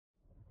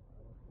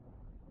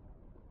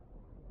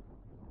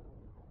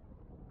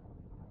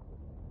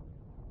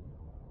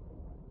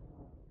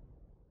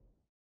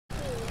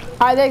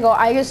Alright, there you go.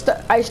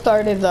 I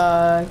started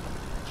the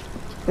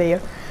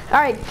video.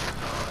 Alright.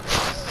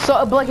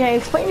 So, Blake, can I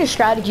explain your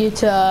strategy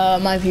to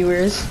my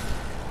viewers?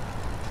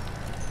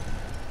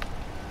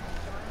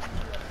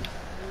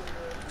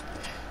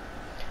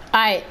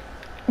 Alright.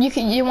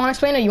 You want to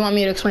explain it, or you want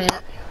me to explain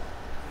it?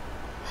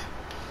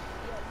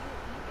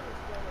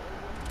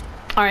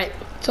 Alright.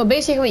 So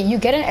basically, you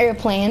get an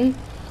airplane,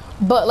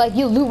 but like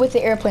you loot with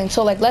the airplane.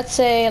 So like, let's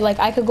say like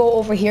I could go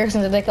over here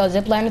since there's like a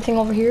zipline thing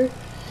over here.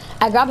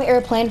 I grab an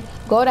airplane,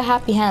 go to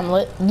Happy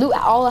Hamlet, loot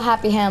all of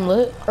Happy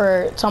Hamlet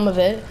or some of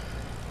it,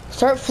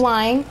 start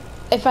flying.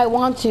 If you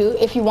want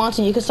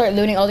to, you can start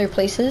looting other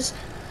places.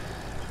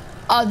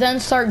 Then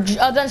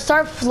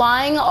start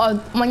flying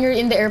when you're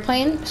in the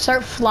airplane.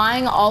 Start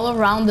flying all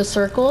around the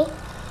circle,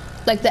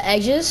 like the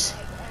edges.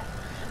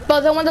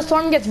 But then when the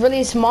storm gets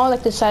really small,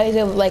 like the size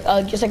of like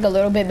just like a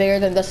little bit bigger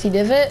than Dusty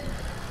Divot,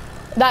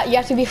 that you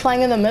have to be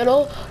flying in the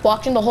middle,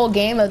 watching the whole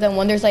game. And then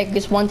when there's like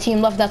just one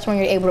team left, that's when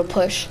you're able to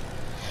push.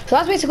 So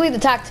that's basically the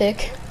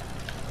tactic.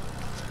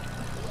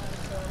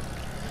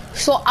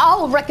 So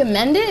I'll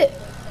recommend it.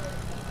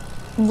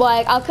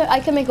 Like I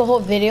can make a whole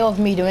video of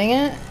me doing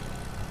it.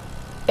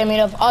 I mean,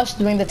 of us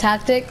doing the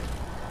tactic.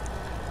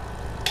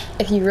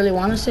 If you really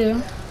want us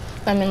to,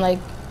 I mean, like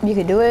you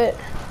could do it.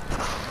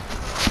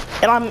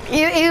 And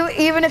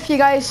even if you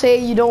guys say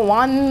you don't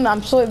want,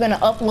 I'm still gonna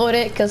upload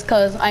it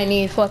cause I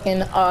need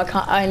fucking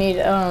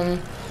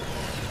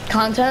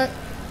content.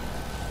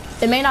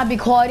 It may not be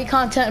quality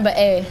content, but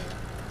hey,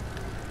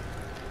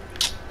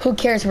 who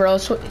cares, bro?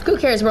 Who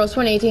cares, bro? It's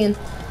 2018.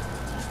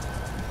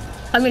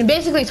 I mean,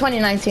 basically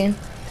 2019.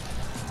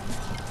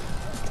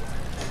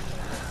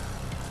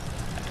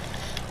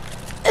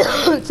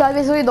 So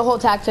basically the whole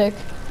tactic.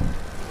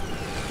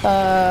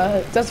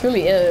 That's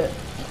really it.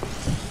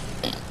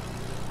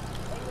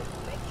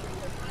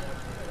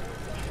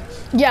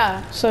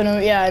 Yeah, so no,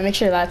 yeah, make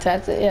sure that's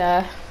it,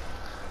 yeah.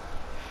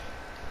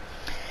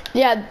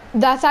 Yeah,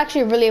 that's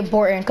actually really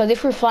important, because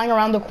if you're flying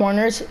around the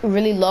corners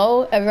really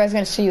low, everybody's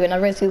gonna see you, and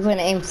everybody's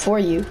gonna aim for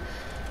you.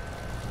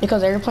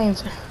 Because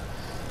airplanes,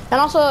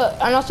 and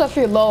also if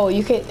you're low,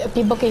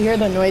 people can hear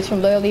the noise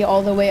from literally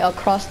all the way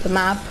across the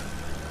map.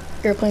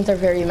 Airplanes are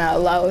very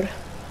loud.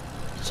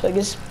 So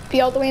just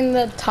be all the way in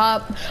the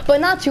top,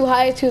 but not too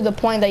high to the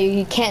point that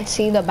you can't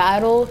see the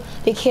battle.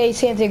 You can't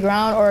see the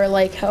ground,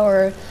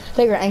 or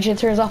your engine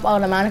turns off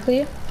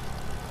automatically.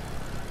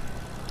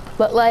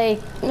 But like,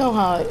 you know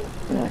how,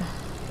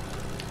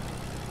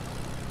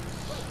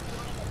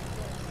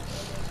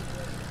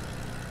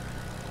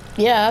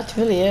 yeah, that's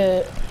really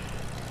it.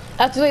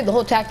 That's really the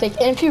whole tactic.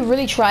 And if you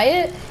really try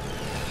it,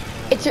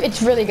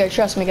 it's really good.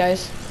 Trust me,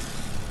 guys.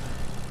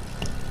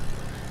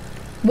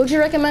 Would you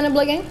recommend it,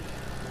 Blake?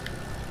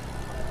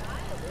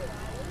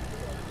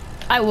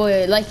 I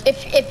would. Like,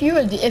 if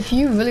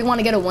you really want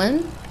to get a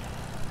win,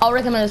 I'll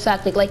recommend this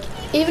tactic. Like,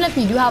 even if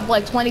you do have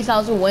like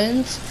 20,000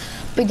 wins,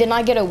 but did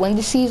not get a win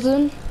this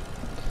season,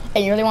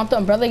 and you really want the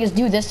umbrella, just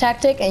do this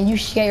tactic, and you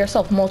should get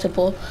yourself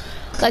multiple.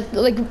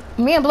 Like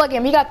me and Blake,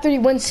 we got 3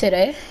 wins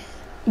today.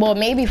 Well,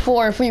 maybe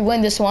 4 if we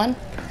win this one.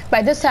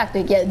 By this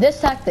tactic, yeah,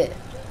 this tactic.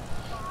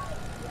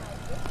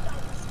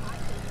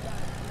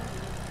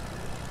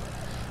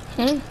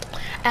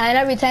 And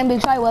every time we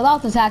try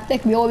without the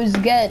tactic, we always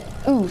get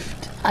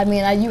oofed. I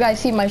mean, you guys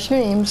see my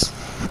streams.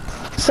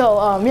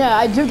 So, yeah,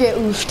 I do get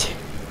oofed.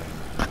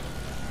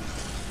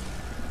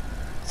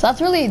 So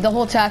that's really the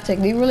whole tactic.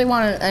 Do you really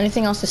want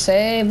anything else to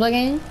say,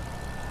 Blake?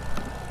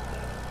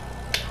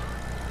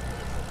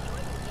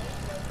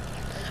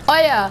 Oh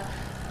yeah,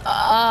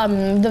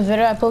 the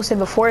video I posted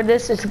before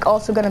this is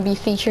also gonna be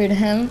featured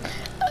him.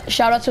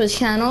 Shout out to his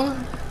channel.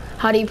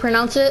 How do you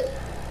pronounce it?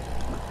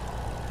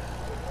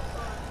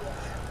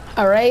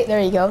 All right, there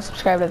you go.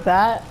 Subscribe to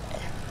that.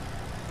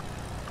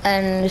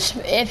 And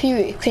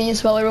can you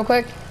spell it real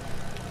quick?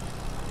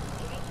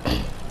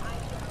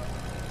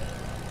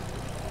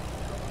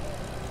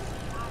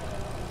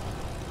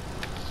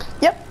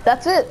 Yep,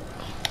 that's it.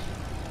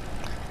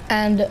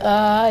 And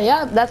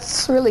yeah,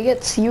 that's really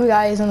it. See you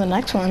guys in the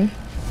next one.